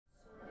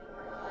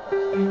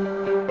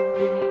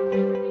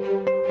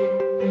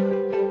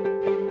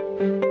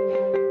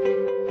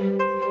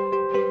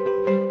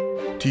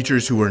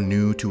Teachers who are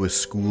new to a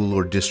school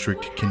or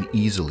district can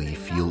easily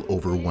feel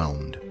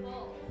overwhelmed.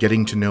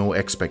 Getting to know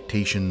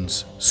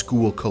expectations,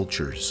 school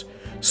cultures,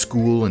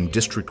 school and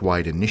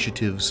district-wide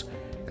initiatives,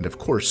 and of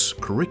course,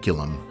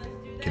 curriculum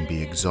can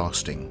be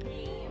exhausting.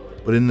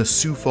 But in the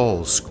Sioux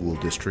Falls School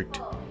District,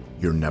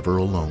 you're never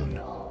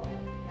alone.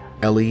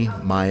 Ellie,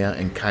 Maya,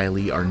 and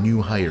Kylie are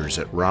new hires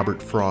at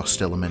Robert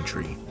Frost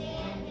Elementary.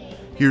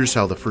 Here's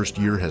how the first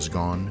year has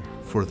gone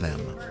for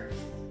them.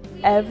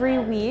 Every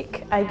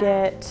week I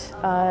get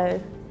a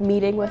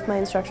meeting with my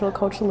instructional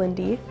coach,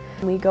 Lindy.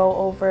 We go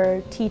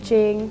over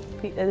teaching,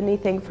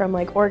 anything from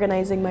like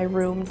organizing my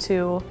room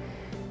to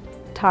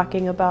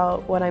talking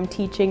about what I'm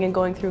teaching and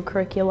going through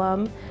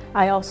curriculum.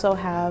 I also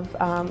have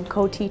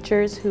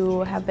co-teachers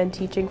who have been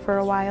teaching for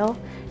a while,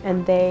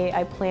 and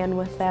I plan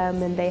with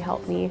them and they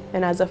help me.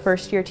 And as a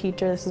first-year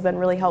teacher, this has been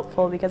really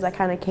helpful because I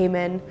kind of came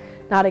in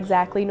not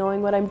exactly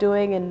knowing what I'm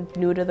doing and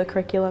new to the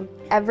curriculum.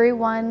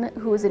 Everyone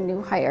who is a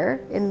new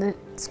hire in the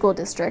school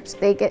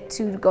district, they get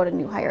to go to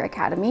New Hire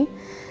Academy.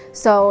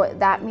 So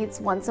that meets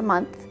once a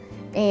month,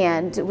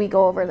 and we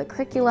go over the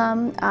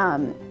curriculum,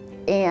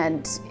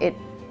 and it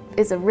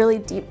is a really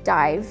deep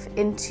dive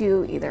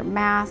into either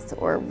math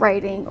or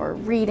writing or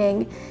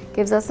reading.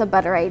 Gives us a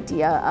better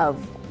idea of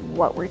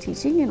what we're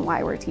teaching and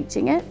why we're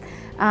teaching it.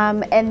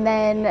 And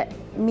then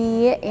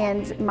me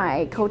and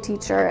my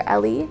co-teacher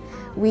Ellie,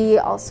 we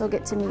also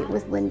get to meet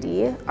with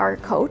Lindy, our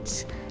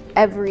coach,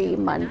 every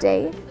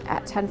Monday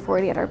at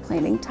 10:40 at our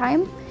planning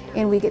time.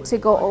 And we get to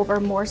go over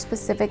more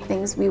specific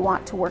things we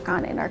want to work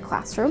on in our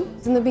classroom.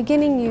 In the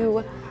beginning,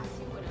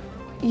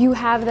 you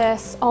have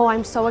this, oh,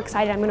 I'm so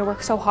excited, I'm going to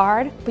work so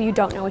hard, but you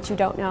don't know what you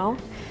don't know.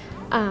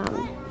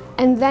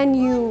 And then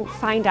you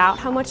find out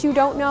how much you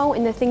don't know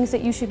and the things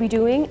that you should be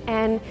doing,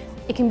 and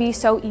it can be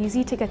so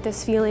easy to get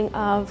this feeling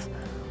of,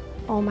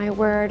 oh my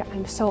word,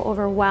 I'm so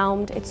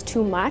overwhelmed, it's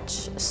too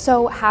much.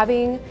 So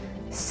having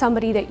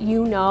somebody that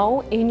you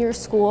know in your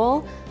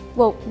school,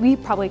 well, we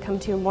probably come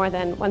to more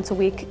than once a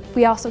week.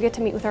 We also get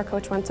to meet with our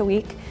coach once a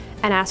week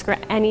and ask her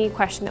any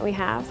question that we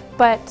have.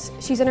 But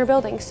she's in her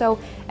building, so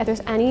if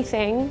there's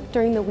anything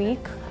during the week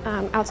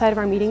outside of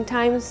our meeting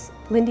times,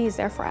 Lindy is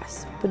there for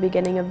us. At the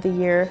beginning of the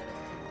year,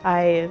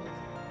 I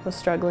was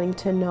struggling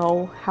to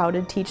know how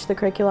to teach the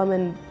curriculum,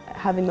 and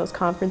having those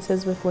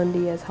conferences with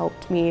Lindy has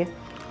helped me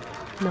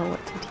know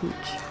what to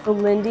teach. So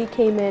Lindy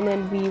came in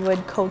and we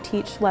would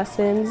co-teach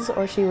lessons,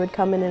 or she would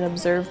come in and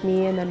observe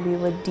me, and then we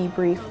would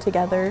debrief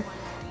together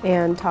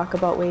and talk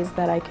about ways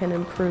that I can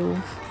improve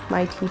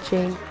my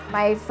teaching.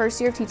 My first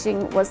year of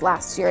teaching was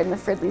last year in the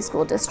Fridley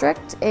School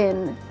District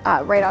in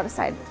right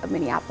outside of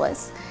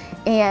Minneapolis.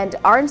 And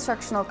our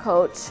instructional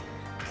coach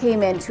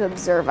came in to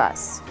observe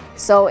us.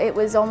 So it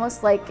was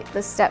almost like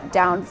the step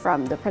down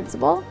from the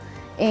principal.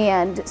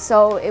 And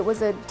so it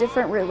was a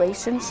different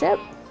relationship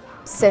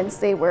since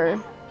they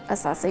were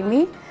assessing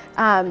me.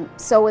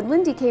 So when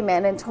Lindy came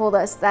in and told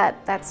us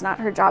that that's not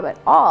her job at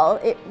all,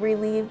 it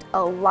relieved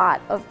a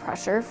lot of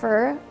pressure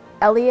for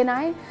Ellie and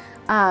I,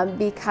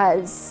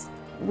 because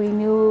we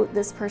knew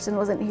this person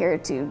wasn't here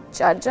to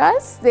judge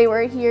us. They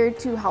were here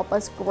to help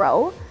us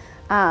grow.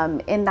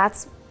 And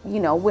that's, you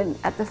know, when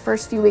at the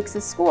first few weeks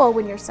of school,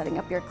 when you're setting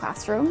up your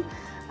classroom,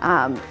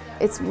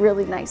 it's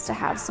really nice to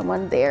have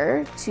someone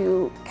there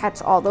to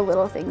catch all the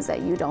little things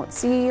that you don't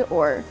see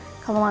or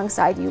come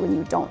alongside you when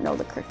you don't know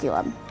the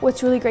curriculum.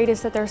 What's really great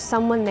is that there's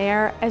someone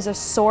there as a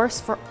source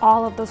for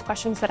all of those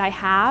questions that I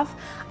have.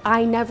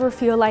 I never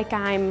feel like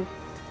I'm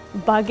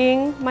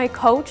bugging my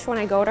coach when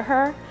I go to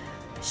her.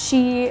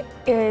 She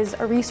is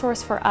a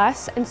resource for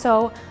us, and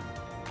so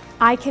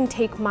I can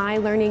take my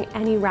learning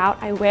any route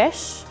I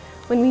wish.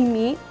 When we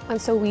meet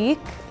once a week,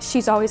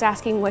 she's always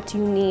asking, what do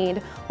you need?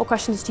 What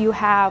questions do you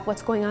have?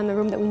 What's going on in the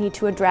room that we need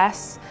to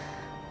address?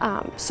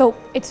 So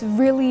it's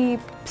really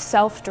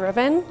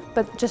self-driven,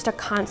 but just a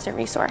constant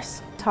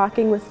resource.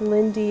 Talking with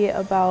Lindy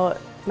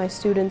about my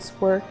students'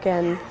 work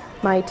and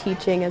my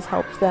teaching has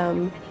helped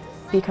them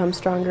become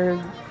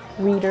stronger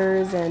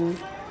readers and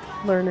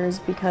learners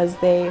because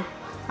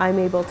I'm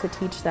able to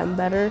teach them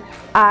better.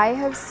 I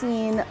have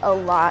seen a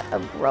lot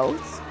of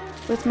growth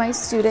with my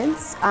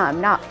students,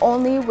 not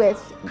only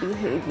with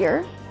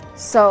behavior.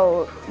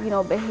 So, you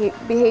know,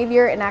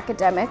 behavior and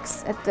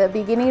academics. At the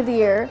beginning of the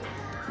year,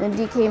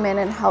 Lindy came in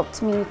and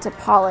helped me to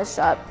polish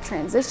up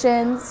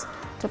transitions,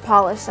 to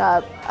polish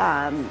up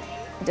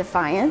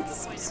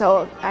defiance.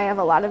 So I have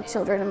a lot of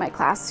children in my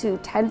class who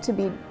tend to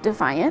be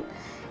defiant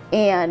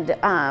and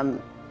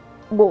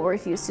will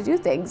refuse to do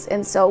things.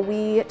 And so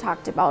we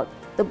talked about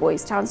the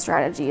Boys Town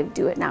strategy of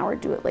do it now or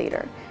do it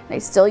later. And I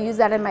still use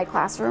that in my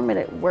classroom, and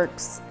it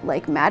works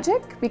like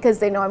magic because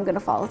they know I'm going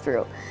to follow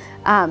through.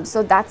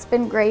 So that's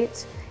been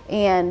great.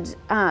 And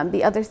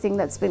the other thing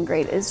that's been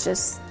great is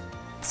just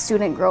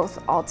student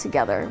growth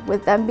altogether.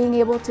 With them being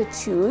able to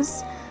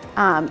choose,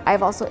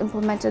 I've also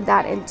implemented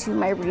that into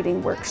my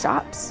reading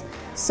workshops.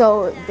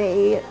 So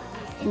they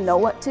know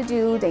what to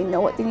do, they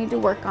know what they need to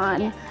work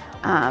on.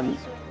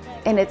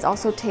 and it's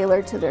also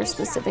tailored to their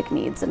specific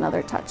needs,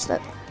 another touch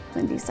that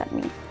Lindy sent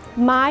me.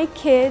 My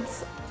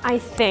kids, I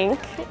think,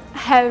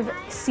 have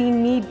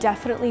seen me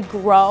definitely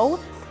grow,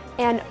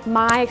 and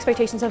my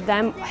expectations of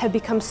them have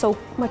become so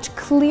much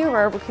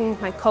clearer working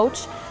with my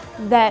coach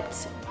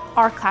that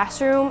our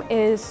classroom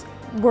is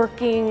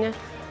working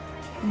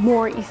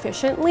more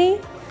efficiently.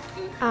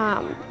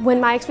 When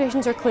my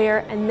expectations are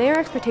clear and their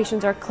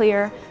expectations are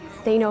clear,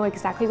 they know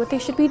exactly what they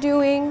should be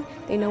doing,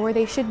 they know where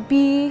they should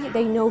be,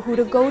 they know who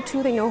to go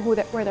to, they know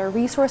where their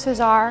resources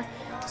are.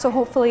 So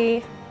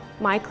hopefully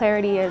my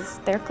clarity is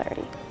their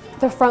clarity.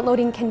 The front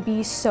loading can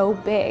be so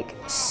big.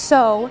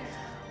 So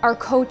our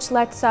coach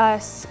lets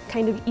us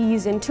kind of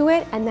ease into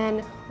it, and then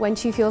when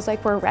she feels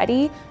like we're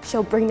ready,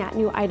 she'll bring that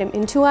new item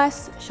into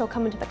us, she'll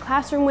come into the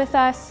classroom with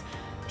us,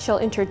 she'll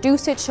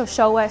introduce it, she'll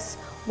show us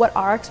what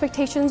our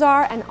expectations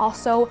are and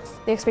also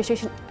the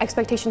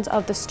expectations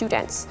of the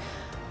students.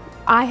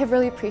 I have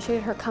really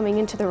appreciated her coming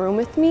into the room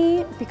with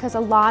me because a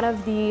lot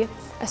of the,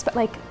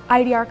 like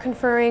IDR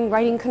conferring,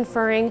 writing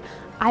conferring,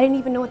 I didn't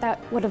even know what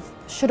that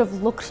should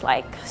have looked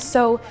like.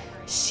 So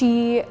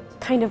she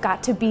kind of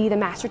got to be the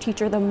master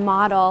teacher, the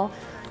model,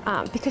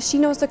 because she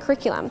knows the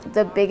curriculum.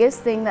 The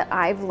biggest thing that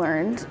I've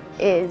learned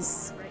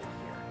is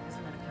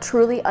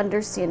truly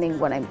understanding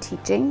what I'm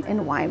teaching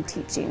and why I'm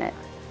teaching it.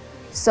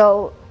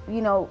 So,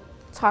 you know,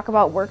 talk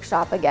about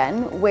workshop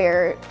again,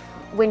 where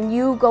when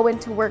you go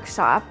into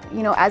workshop,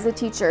 you know, as a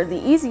teacher, the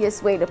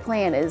easiest way to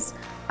plan is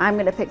I'm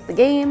gonna pick the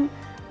game,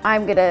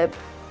 I'm gonna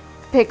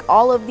pick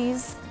all of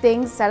these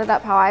things, set it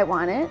up how I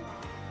want it.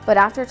 But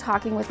after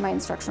talking with my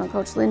instructional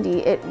coach, Lindy,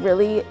 it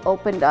really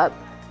opened up,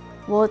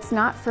 well, it's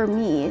not for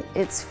me,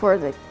 it's for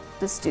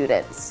the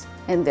students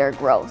and their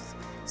growth.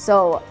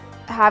 So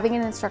having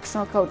an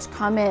instructional coach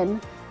come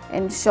in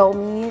and show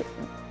me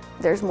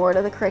there's more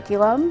to the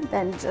curriculum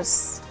than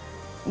just,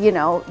 you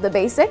know, the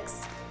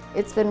basics.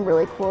 It's been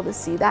really cool to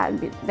see that and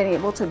been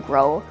able to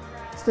grow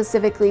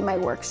specifically my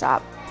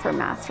workshop for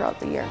math throughout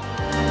the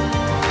year.